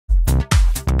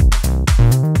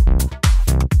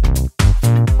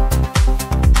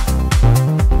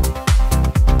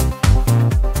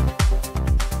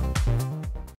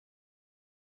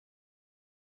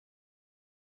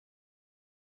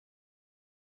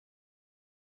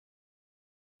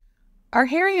Are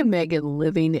Harry and Meghan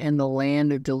living in the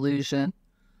land of delusion,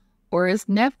 or is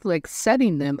Netflix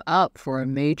setting them up for a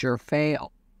major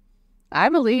fail? I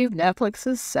believe Netflix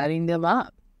is setting them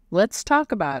up. Let's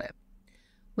talk about it.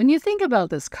 When you think about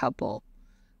this couple,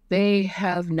 they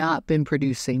have not been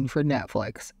producing for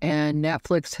Netflix, and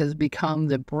Netflix has become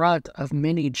the brunt of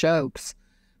many jokes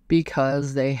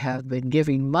because they have been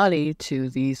giving money to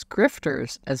these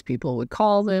grifters, as people would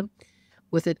call them,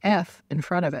 with an F in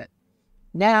front of it.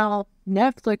 Now,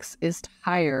 Netflix is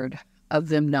tired of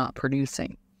them not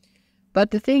producing.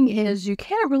 But the thing is, you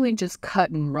can't really just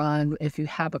cut and run if you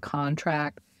have a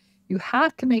contract. You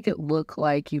have to make it look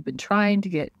like you've been trying to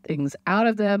get things out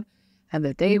of them and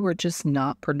that they were just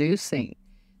not producing.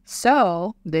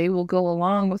 So they will go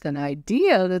along with an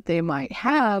idea that they might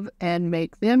have and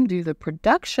make them do the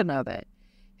production of it.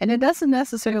 And it doesn't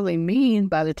necessarily mean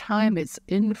by the time it's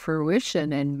in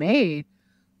fruition and made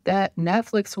that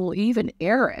Netflix will even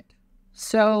air it.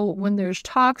 So when there's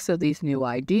talks of these new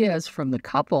ideas from the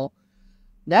couple,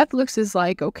 Netflix is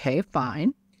like, okay,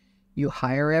 fine. You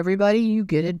hire everybody, you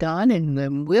get it done, and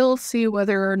then we'll see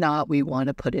whether or not we want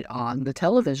to put it on the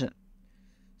television.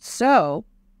 So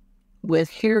with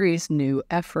Harry's new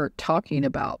effort talking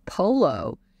about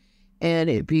polo and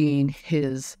it being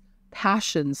his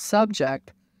passion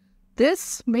subject,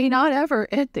 this may not ever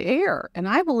hit the air, and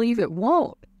I believe it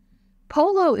won't.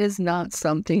 Polo is not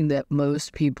something that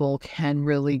most people can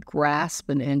really grasp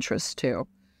an interest to.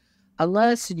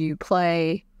 Unless you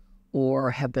play or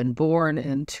have been born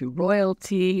into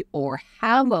royalty or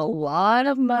have a lot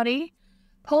of money,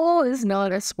 polo is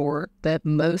not a sport that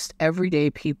most everyday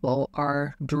people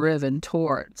are driven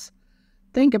towards.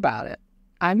 Think about it.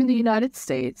 I'm in the United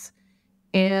States,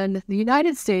 and the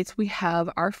United States, we have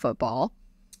our football,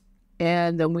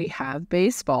 and then we have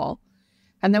baseball,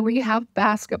 and then we have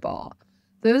basketball.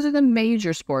 Those are the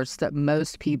major sports that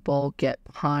most people get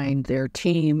behind their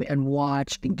team and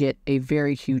watch and get a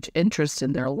very huge interest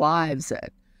in their lives in.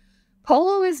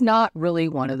 Polo is not really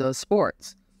one of those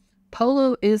sports.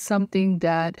 Polo is something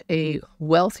that a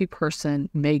wealthy person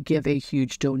may give a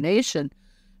huge donation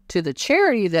to the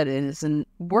charity that it is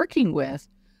working with,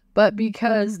 but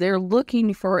because they're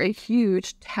looking for a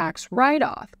huge tax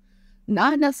write-off.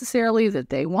 Not necessarily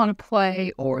that they want to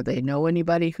play or they know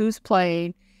anybody who's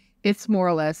playing. It's more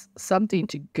or less something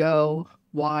to go,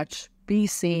 watch, be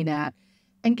seen at,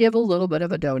 and give a little bit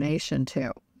of a donation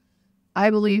to.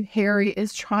 I believe Harry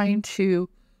is trying to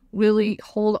really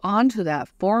hold on to that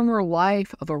former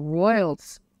life of a royal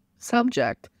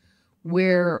subject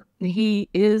where he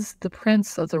is the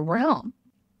prince of the realm,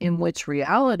 in which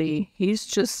reality he's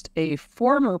just a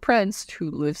former prince who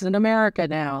lives in America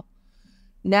now.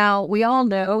 Now, we all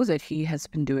know that he has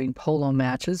been doing polo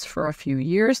matches for a few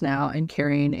years now and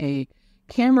carrying a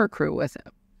camera crew with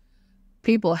him.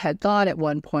 People had thought at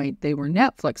one point they were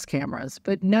Netflix cameras,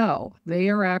 but no, they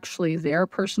are actually their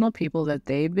personal people that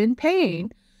they've been paying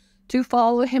to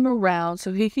follow him around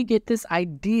so he could get this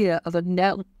idea of a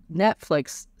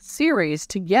Netflix series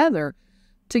together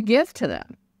to give to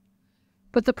them.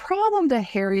 But the problem that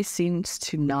Harry seems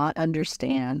to not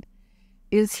understand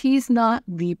is he's not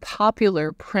the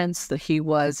popular prince that he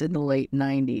was in the late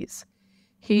 90s.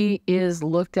 He is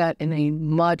looked at in a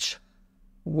much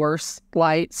worse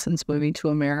light since moving to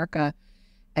America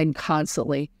and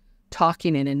constantly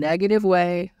talking in a negative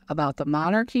way about the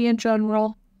monarchy in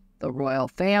general, the royal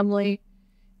family,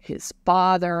 his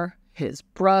father, his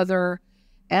brother,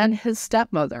 and his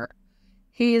stepmother.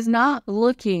 He is not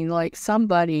looking like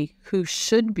somebody who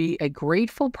should be a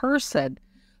grateful person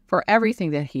for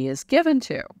everything that he is given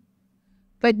to.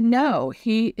 But no,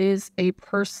 he is a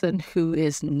person who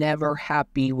is never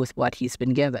happy with what he's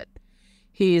been given.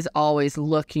 He is always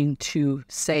looking to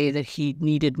say that he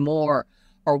needed more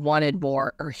or wanted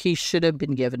more or he should have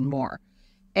been given more.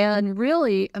 And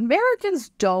really, Americans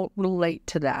don't relate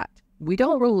to that. We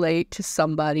don't relate to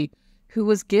somebody who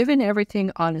was given everything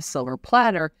on a silver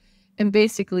platter and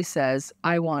basically says,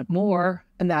 I want more,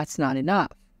 and that's not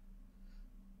enough.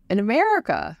 In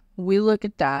America, we look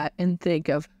at that and think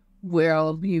of,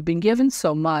 well, you've been given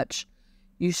so much,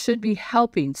 you should be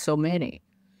helping so many.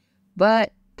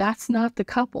 But that's not the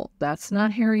couple. That's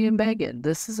not Harry and Meghan.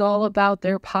 This is all about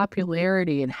their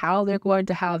popularity and how they're going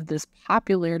to have this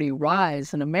popularity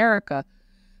rise in America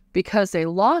because they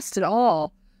lost it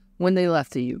all when they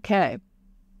left the UK.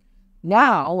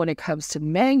 Now, when it comes to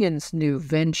Meghan's new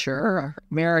venture,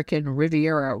 American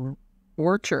Riviera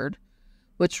Orchard,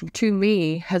 which to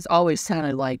me has always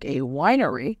sounded like a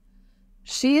winery,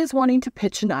 she is wanting to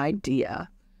pitch an idea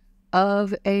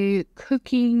of a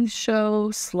cooking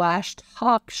show /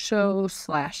 talk show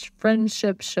 /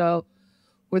 friendship show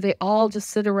where they all just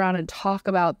sit around and talk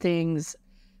about things.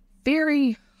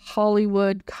 Very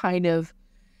Hollywood kind of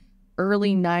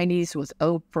early 90s with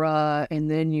Oprah.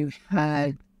 And then you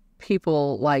had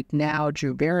people like now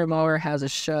Drew Barrymore has a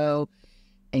show,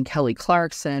 and Kelly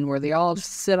Clarkson, where they all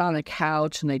just sit on a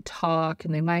couch and they talk,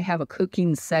 and they might have a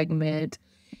cooking segment.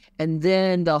 And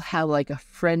then they'll have like a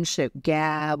friendship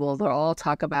gab, or they'll all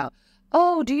talk about,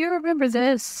 oh, do you remember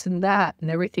this and that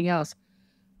and everything else?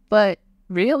 But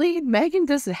really, Meghan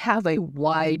doesn't have a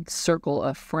wide circle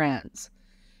of friends.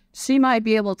 She might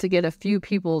be able to get a few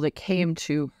people that came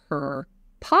to her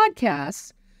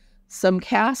podcast, some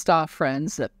cast-off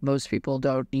friends that most people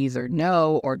don't either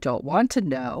know or don't want to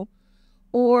know,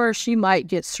 or she might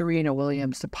get Serena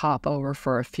Williams to pop over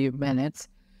for a few minutes.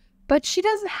 But she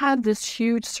doesn't have this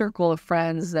huge circle of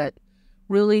friends that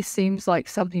really seems like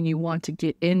something you want to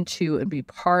get into and be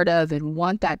part of and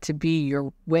want that to be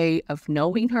your way of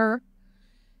knowing her.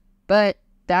 But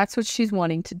that's what she's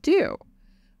wanting to do.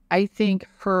 I think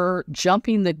her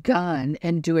jumping the gun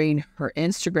and doing her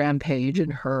Instagram page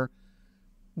and her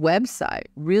website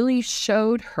really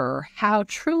showed her how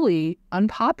truly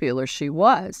unpopular she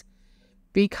was.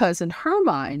 Because in her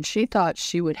mind, she thought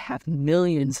she would have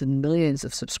millions and millions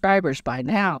of subscribers by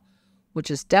now,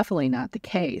 which is definitely not the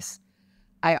case.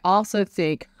 I also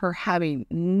think her having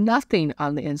nothing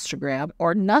on the Instagram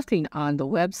or nothing on the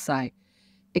website,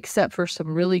 except for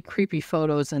some really creepy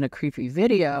photos and a creepy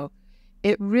video,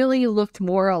 it really looked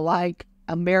more like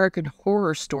American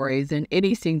Horror Story than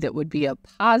anything that would be a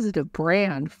positive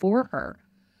brand for her.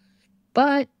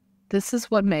 But this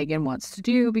is what Meghan wants to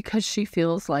do because she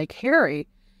feels like Harry,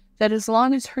 that as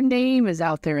long as her name is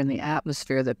out there in the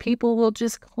atmosphere, that people will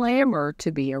just clamor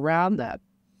to be around them.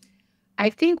 I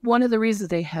think one of the reasons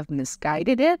they have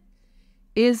misguided it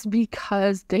is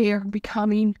because they are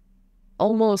becoming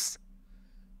almost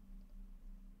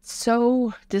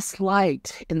so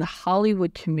disliked in the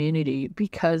Hollywood community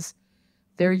because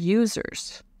they're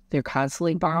users. They're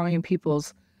constantly borrowing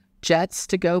people's jets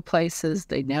to go places.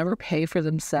 They never pay for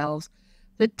themselves.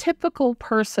 The typical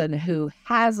person who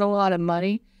has a lot of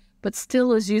money but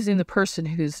still is using the person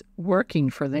who's working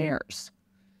for theirs.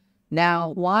 Now,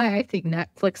 why I think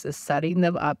Netflix is setting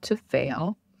them up to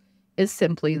fail is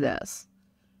simply this.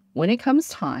 When it comes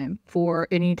time for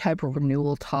any type of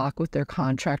renewal talk with their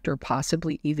contract or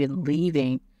possibly even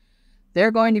leaving,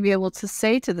 they're going to be able to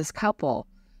say to this couple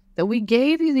that we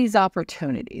gave you these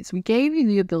opportunities. We gave you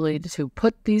the ability to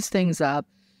put these things up,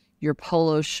 your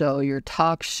polo show, your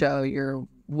talk show, your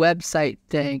website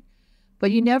thing,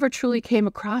 but you never truly came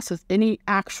across with any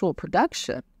actual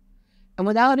production. And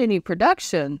without any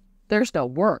production, there's no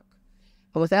work.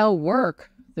 And without work,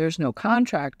 there's no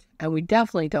contract, and we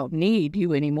definitely don't need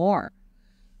you anymore.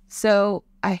 So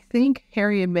I think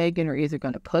Harry and Meghan are either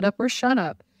going to put up or shut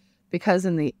up, because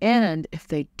in the end, if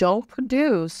they don't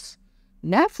produce,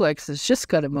 Netflix is just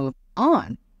going to move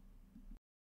on.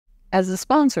 As a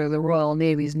sponsor of the Royal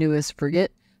Navy's newest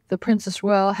frigate, the Princess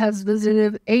Royal has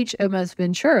visited HMS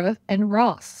Ventura and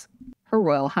Ross. Her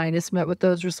Royal Highness met with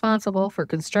those responsible for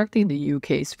constructing the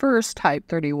UK's first Type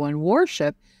 31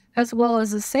 warship, as well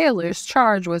as the sailors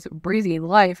charged with breathing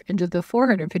life into the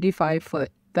 455-foot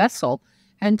vessel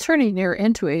and turning her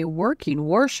into a working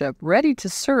warship ready to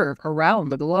serve around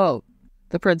the globe.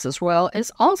 The Princess Royal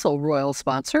is also royal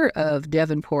sponsor of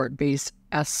Devonport-based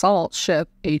assault ship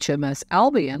HMS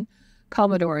Albion,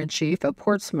 Commodore-in-Chief of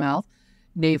Portsmouth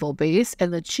Naval Base,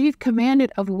 and the chief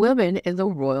commandant of women in the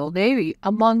Royal Navy,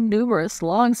 among numerous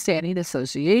long-standing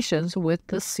associations with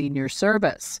the senior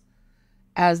service.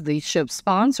 As the ship's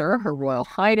sponsor, Her Royal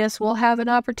Highness will have an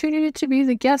opportunity to be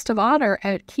the guest of honor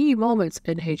at key moments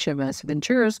in HMS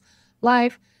Ventura's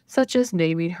life, such as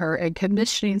naming her and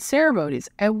commissioning ceremonies,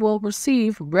 and will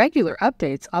receive regular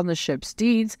updates on the ship's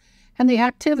deeds and the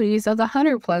activities of the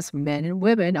 100-plus men and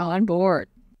women on board.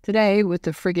 Today, with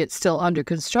the frigate still under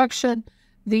construction,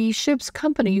 the ship's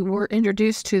company were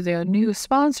introduced to their new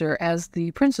sponsor as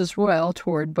the Princess Royal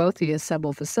toured both the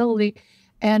assembled facility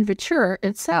and Ventura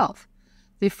itself.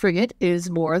 The frigate is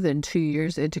more than 2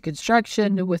 years into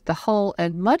construction, with the hull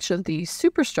and much of the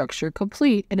superstructure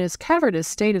complete, and is covered as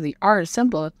state-of-the-art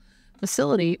assembled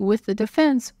facility with the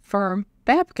defense firm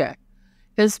Babcock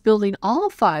is building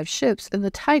all 5 ships in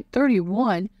the Type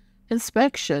 31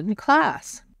 inspection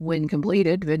class. When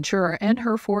completed, Ventura and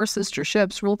her 4 sister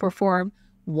ships will perform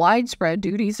widespread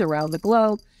duties around the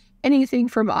globe, anything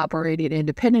from operating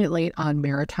independently on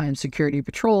maritime security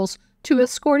patrols to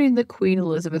escorting the Queen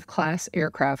Elizabeth-class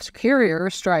aircraft carrier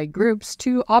strike groups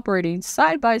to operating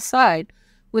side by side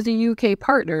with the UK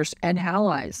partners and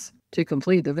allies. To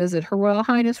complete the visit, Her Royal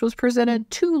Highness was presented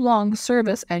 2 long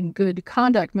service and good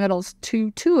conduct medals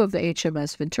to 2 of the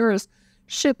HMS Ventura's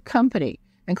ship company,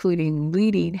 including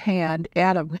leading hand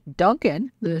Adam Duncan,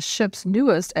 the ship's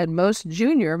newest and most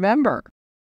junior member.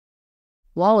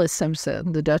 Wallis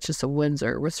Simpson, the Duchess of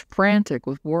Windsor, was frantic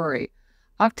with worry.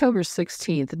 October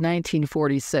 16,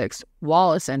 1946,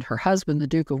 Wallis and her husband, the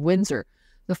Duke of Windsor,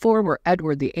 the former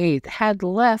Edward VIII, had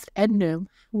left Edinburgh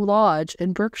Lodge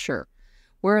in Berkshire,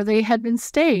 where they had been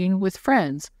staying with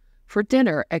friends, for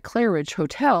dinner at Claridge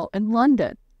Hotel in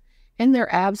London. In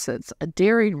their absence, a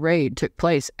daring raid took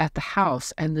place at the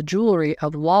house, and the jewelry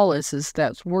of Wallis's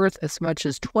that's worth as much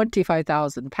as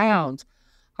 £25,000,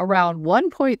 around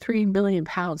 £1.3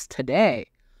 million today,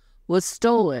 was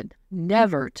stolen,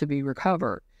 never to be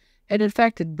recovered. It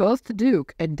affected both the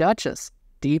Duke and Duchess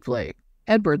deeply.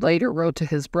 Edward later wrote to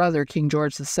his brother, King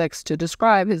George VI, to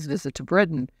describe his visit to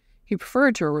Britain. He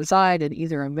preferred to reside in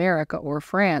either America or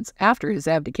France after his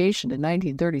abdication in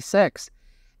 1936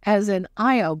 as an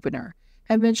eye-opener,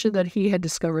 and mentioned that he had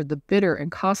discovered the bitter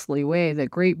and costly way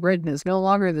that Great Britain is no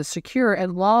longer the secure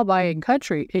and law-abiding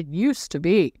country it used to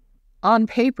be. On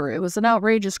paper, it was an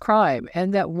outrageous crime,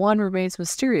 and that one remains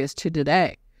mysterious to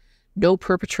today. No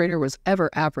perpetrator was ever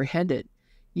apprehended.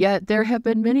 Yet there have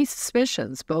been many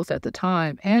suspicions, both at the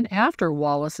time and after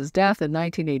Wallis's death in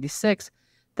 1986,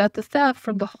 that the theft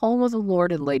from the home of the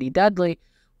Lord and Lady Dudley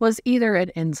was either an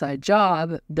inside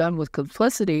job done with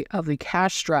complicity of the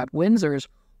cash-strapped Windsors,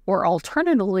 or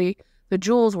alternatively, the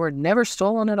jewels were never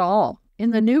stolen at all.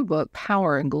 In the new book,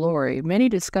 Power and Glory, many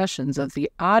discussions of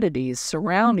the oddities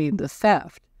surrounding the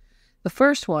theft. The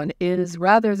first one is,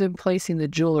 rather than placing the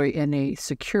jewelry in a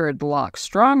secured locked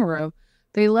strong room,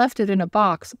 they left it in a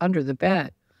box under the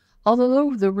bed.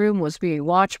 Although the room was being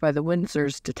watched by the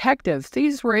Windsor's detectives,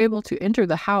 these were able to enter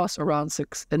the house around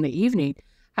 6 in the evening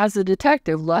as the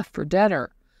detective left for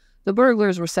dinner. The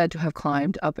burglars were said to have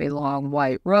climbed up a long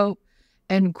white rope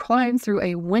and climbed through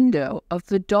a window of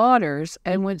the daughters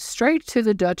and went straight to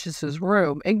the Duchess's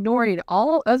room, ignoring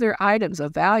all other items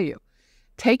of value,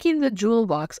 taking the jewel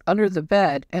box under the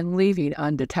bed and leaving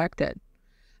undetected.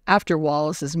 After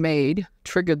Wallis's maid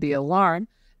triggered the alarm,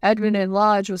 Edinburgh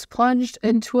Lodge was plunged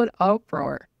into an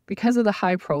uproar. Because of the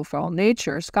high-profile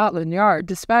nature, Scotland Yard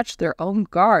dispatched their own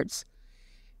guards.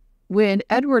 When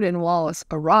Edward and Wallis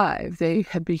arrived, they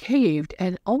had behaved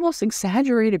in almost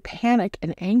exaggerated panic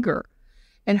and anger.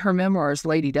 In her memoirs,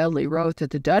 Lady Dudley wrote to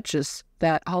the Duchess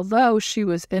that although she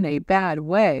was in a bad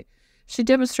way, she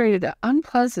demonstrated an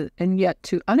unpleasant and yet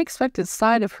too unexpected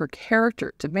side of her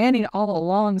character, demanding all a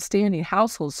long-standing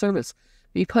household service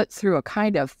be put through a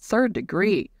kind of 3rd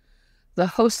degree. The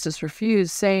hostess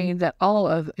refused, saying that all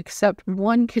of except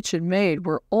one kitchen maid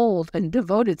were old and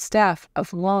devoted staff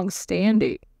of long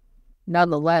standing.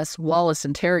 Nonetheless, Wallis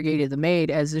interrogated the maid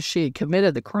as if she had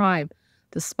committed the crime,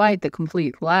 despite the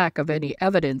complete lack of any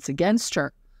evidence against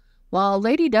her. While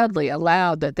Lady Dudley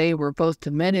allowed that they were both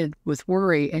demented with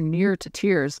worry and near to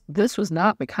tears, this was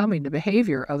not becoming the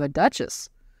behavior of a duchess.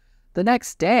 The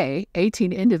next day,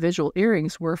 18 individual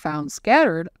earrings were found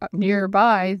scattered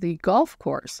nearby the golf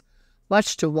course.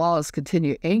 Much to Wallis'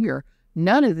 continued anger,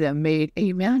 none of them made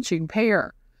a matching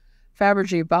pair.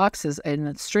 Fabergé boxes and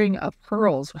a string of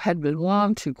pearls had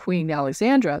belonged to Queen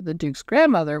Alexandra, the Duke's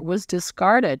grandmother, was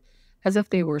discarded as if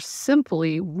they were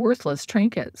simply worthless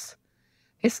trinkets.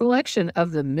 A selection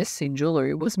of the missing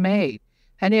jewelry was made,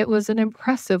 and it was an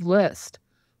impressive list.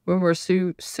 Rumors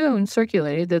soon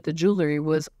circulated that the jewelry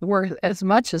was worth as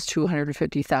much as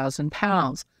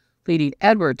 £250,000, leading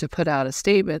Edward to put out a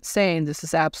statement saying this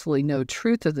is absolutely no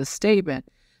truth to this statement.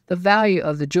 The value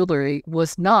of the jewelry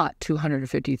was not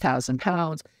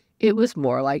 £250,000. It was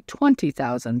more like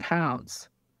 £20,000.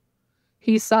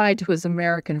 He sighed to his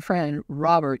American friend,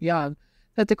 Robert Young,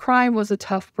 that the crime was a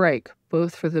tough break,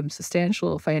 both for the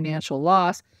substantial financial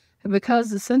loss and because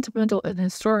the sentimental and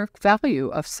historic value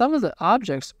of some of the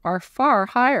objects are far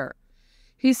higher.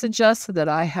 He suggested that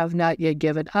I have not yet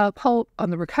given up hope on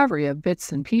the recovery of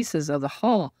bits and pieces of the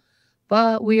haul,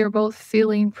 but we are both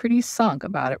feeling pretty sunk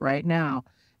about it right now,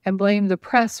 and blame the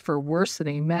press for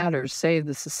worsening matters, saying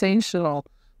the sensational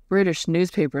British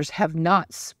newspapers have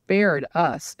not spared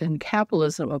us in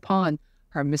capitalism upon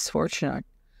our misfortune.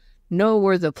 Nor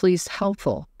were the police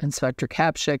helpful. Inspector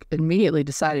Capshick immediately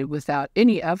decided without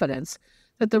any evidence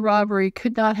that the robbery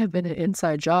could not have been an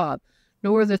inside job,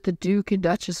 nor that the Duke and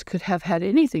Duchess could have had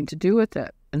anything to do with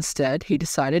it. Instead, he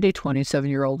decided a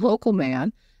 27-year-old local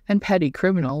man and petty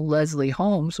criminal, Leslie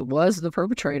Holmes, was the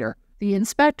perpetrator. The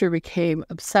inspector became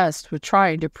obsessed with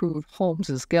trying to prove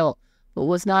Holmes's guilt, but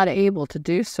was not able to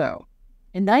do so.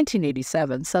 In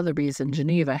 1987, Sotheby's in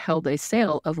Geneva held a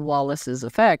sale of Wallis's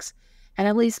effects, and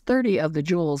at least 30 of the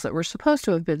jewels that were supposed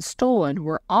to have been stolen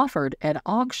were offered at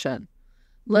auction.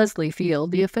 Leslie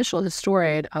Field, the official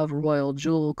historian of royal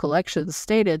jewel collections,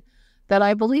 stated that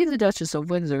I believe the Duchess of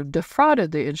Windsor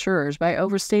defrauded the insurers by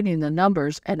overstating the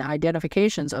numbers and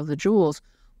identifications of the jewels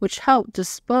which helped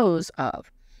dispose of,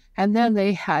 and then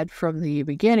they had from the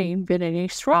beginning been in a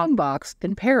strong box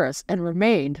in Paris and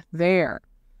remained there.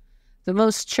 The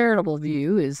most charitable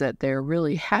view is that there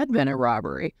really had been a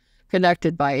robbery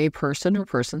conducted by a person or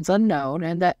persons unknown,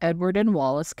 and that Edward and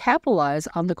Wallis capitalized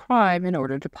on the crime in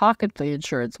order to pocket the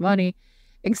insurance money,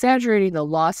 exaggerating the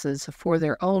losses for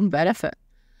their own benefit.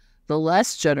 The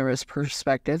less generous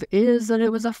perspective is that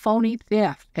it was a phony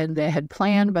theft and they had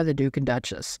planned by the Duke and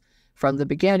Duchess from the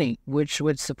beginning, which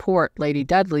would support Lady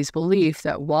Dudley's belief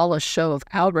that Wallis' show of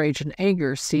outrage and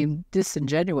anger seemed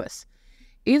disingenuous.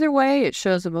 Either way, it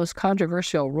shows the most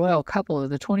controversial royal couple of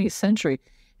the 20th century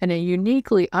in a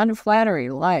uniquely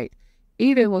unflattering light,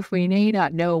 even if we may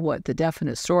not know what the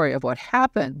definite story of what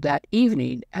happened that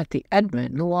evening at the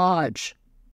Edmund Lodge.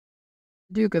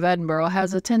 The Duke of Edinburgh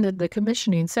has attended the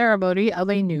commissioning ceremony of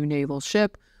a new naval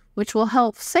ship, which will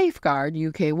help safeguard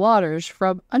UK waters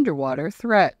from underwater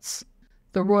threats.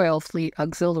 The Royal Fleet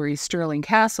Auxiliary Stirling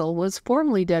Castle was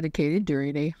formally dedicated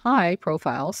during a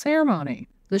high-profile ceremony.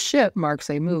 The ship marks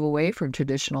a move away from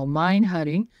traditional mine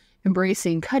hunting,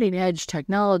 embracing cutting-edge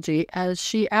technology as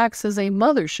she acts as a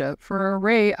mothership for an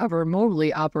array of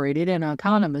remotely operated and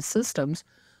autonomous systems,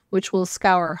 which will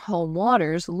scour home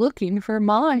waters looking for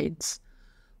mines.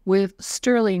 With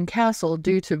Stirling Castle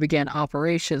due to begin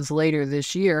operations later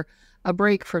this year, a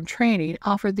break from training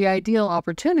offered the ideal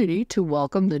opportunity to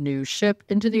welcome the new ship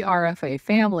into the RFA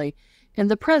family in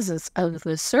the presence of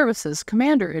the service's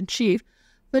Commander-in-Chief,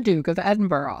 the Duke of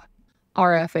Edinburgh.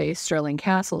 RFA Stirling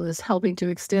Castle is helping to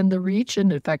extend the reach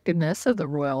and effectiveness of the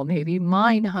Royal Navy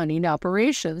mine hunting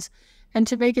operations and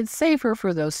to make it safer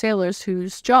for those sailors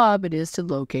whose job it is to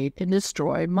locate and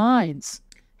destroy mines.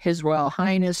 His Royal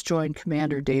Highness joined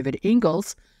Commander David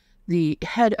Ingalls, the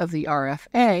head of the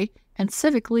RFA, and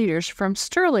civic leaders from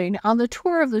Stirling on the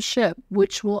tour of the ship,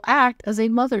 which will act as a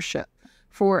mothership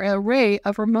for an array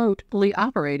of remotely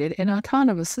operated and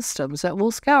autonomous systems that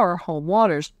will scour home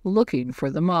waters looking for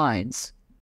the mines.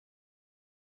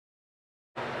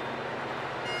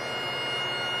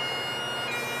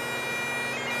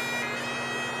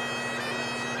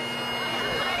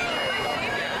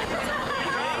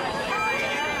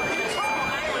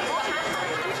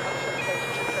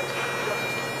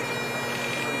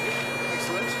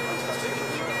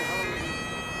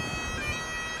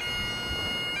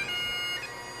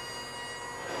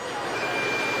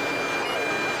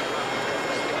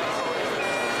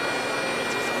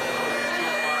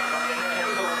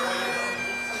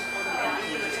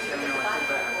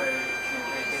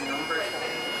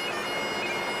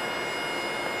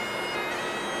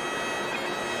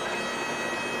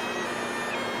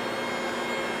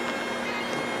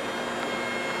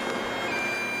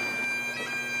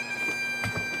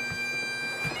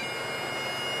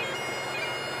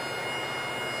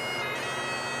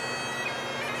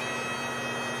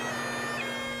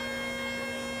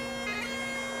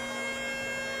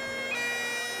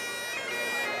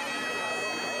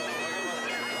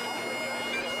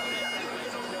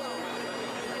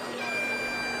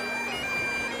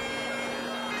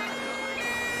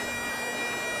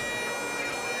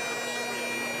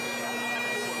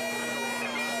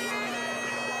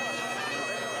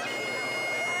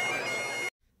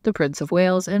 The Prince of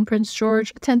Wales and Prince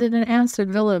George attended an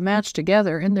Aston Villa match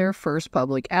together in their first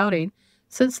public outing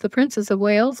since the Princess of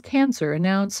Wales' cancer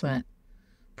announcement.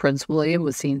 Prince William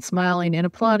was seen smiling and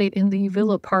applauding in the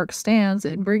Villa Park stands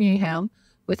in Birmingham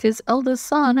with his eldest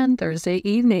son on Thursday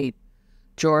evening.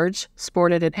 George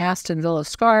sported an Aston Villa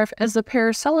scarf as the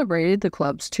pair celebrated the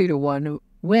club's 2-1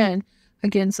 win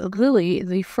against Lille,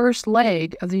 the first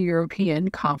leg of the European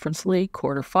Conference League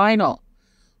quarterfinal.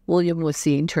 William was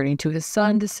seen turning to his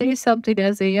son to say something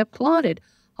as they applauded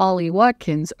Ollie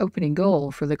Watkins' opening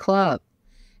goal for the club.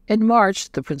 In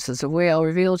March, the Princess of Wales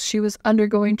revealed she was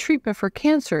undergoing treatment for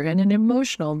cancer in an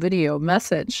emotional video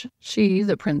message. She,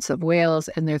 the Prince of Wales,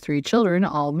 and their 3 children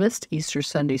all missed Easter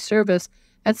Sunday service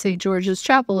at St. George's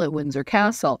Chapel at Windsor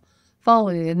Castle,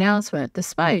 following the announcement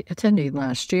despite attending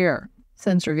last year.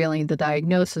 Since revealing the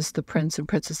diagnosis, the Prince and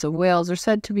Princess of Wales are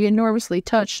said to be enormously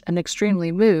touched and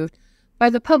extremely moved by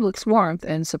the public's warmth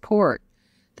and support.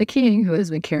 The king, who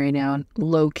has been carrying out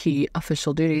low-key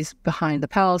official duties behind the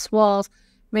palace walls,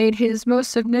 made his most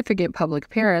significant public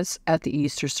appearance at the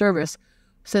Easter service,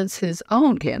 since his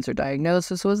own cancer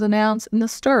diagnosis was announced in the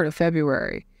start of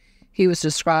February. He was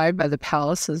described by the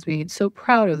palace as being so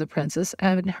proud of the princess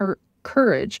and her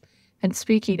courage and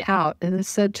speaking out, and is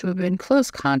said to have been in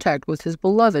close contact with his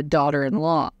beloved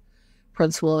daughter-in-law.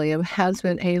 Prince William has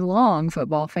been a long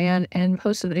football fan and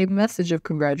posted a message of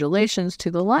congratulations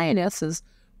to the Lionesses,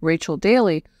 Rachel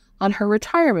Daly, on her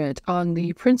retirement on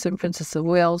the Prince and Princess of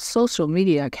Wales social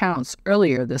media accounts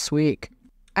earlier this week.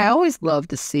 I always love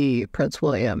to see Prince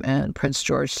William and Prince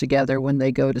George together when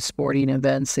they go to sporting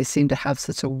events. They seem to have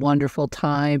such a wonderful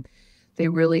time. They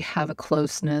really have a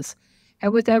closeness.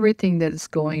 And with everything that is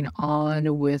going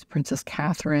on with Princess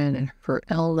Catherine and her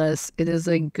illness, it is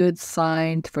a good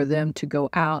sign for them to go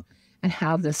out and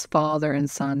have this father and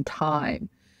son time.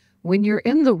 When you're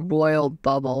in the royal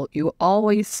bubble, you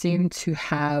always seem to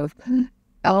have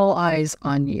all eyes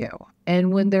on you.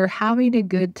 And when they're having a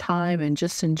good time and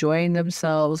just enjoying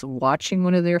themselves, watching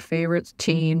one of their favorite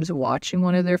teams, watching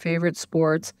one of their favorite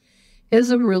sports,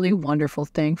 is a really wonderful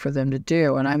thing for them to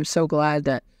do. And I'm so glad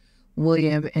that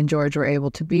William and George were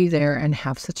able to be there and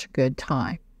have such a good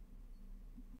time.